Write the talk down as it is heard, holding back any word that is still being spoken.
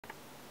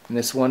And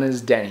this one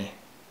is Denny.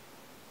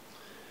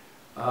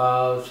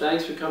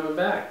 Thanks for coming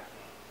back.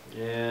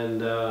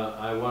 And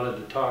I wanted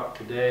to talk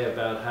today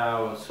about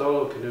how a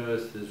solo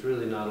canoeist is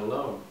really not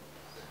alone.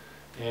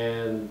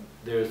 And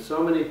there's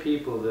so many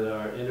people that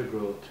are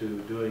integral to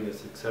doing a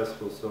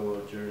successful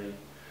solo journey.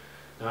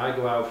 Now I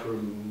go out for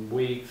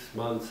weeks,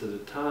 months at a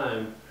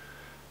time,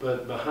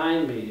 but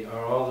behind me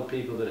are all the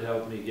people that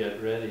help me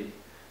get ready.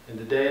 And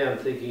today I'm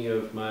thinking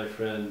of my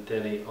friend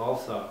Denny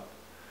also.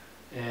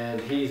 And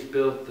he's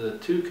built the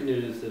 2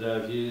 canoes that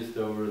I've used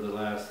over the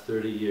last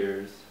 30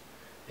 years.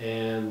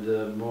 And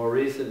the more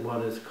recent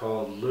one is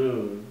called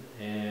Loon,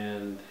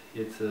 and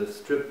it's a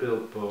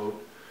strip-built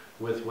boat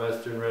with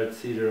western red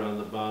cedar on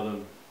the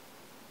bottom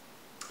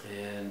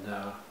and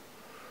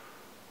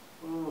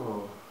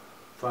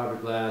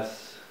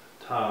fiberglass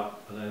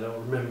top, but I don't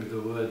remember the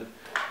wood.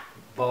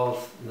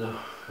 No,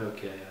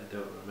 okay, I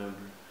don't remember.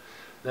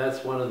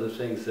 That's one of the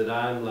things that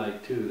I'm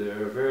like too.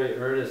 There are very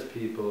earnest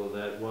people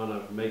that want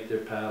to make their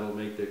paddle,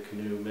 make their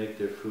canoe, make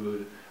their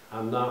food.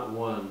 I'm not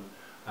one.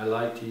 I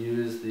like to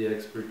use the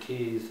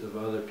expertise of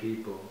other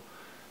people,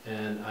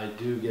 and I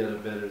do get a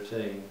better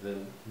thing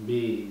than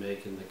me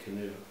making the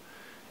canoe.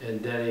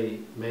 And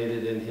Denny made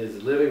it in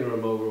his living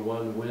room over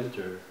one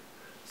winter,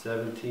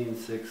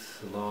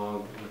 17.6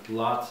 long, with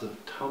lots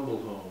of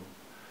tumble home.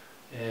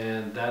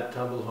 And that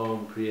tumble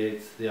home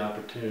creates the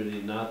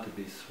opportunity not to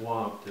be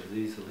swamped as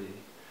easily.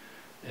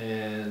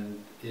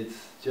 And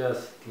it's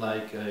just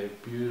like a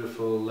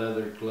beautiful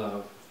leather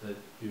glove that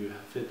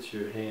fits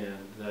your hand.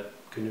 That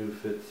canoe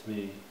fits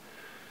me.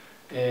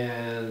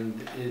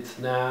 And it's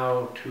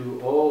now too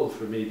old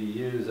for me to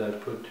use.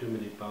 I've put too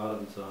many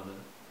bottoms on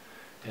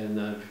it. And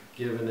I've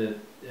given it,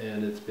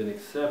 and it's been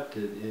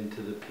accepted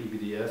into the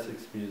PBS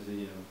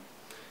Museum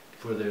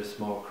for their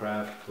small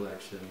craft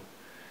collection.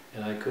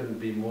 And I couldn't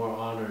be more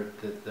honored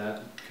that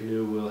that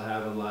canoe will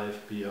have a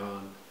life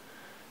beyond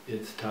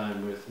its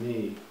time with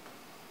me.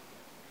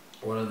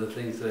 One of the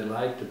things I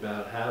liked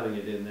about having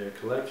it in their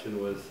collection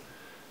was,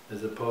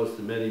 as opposed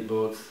to many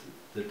boats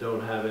that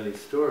don't have any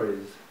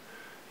stories,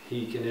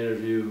 he can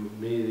interview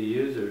me, the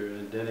user,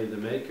 and Denny, the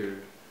maker.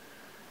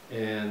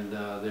 And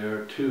there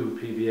are 2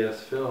 PBS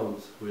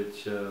films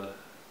which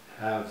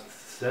have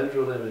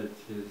central image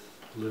is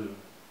Loon.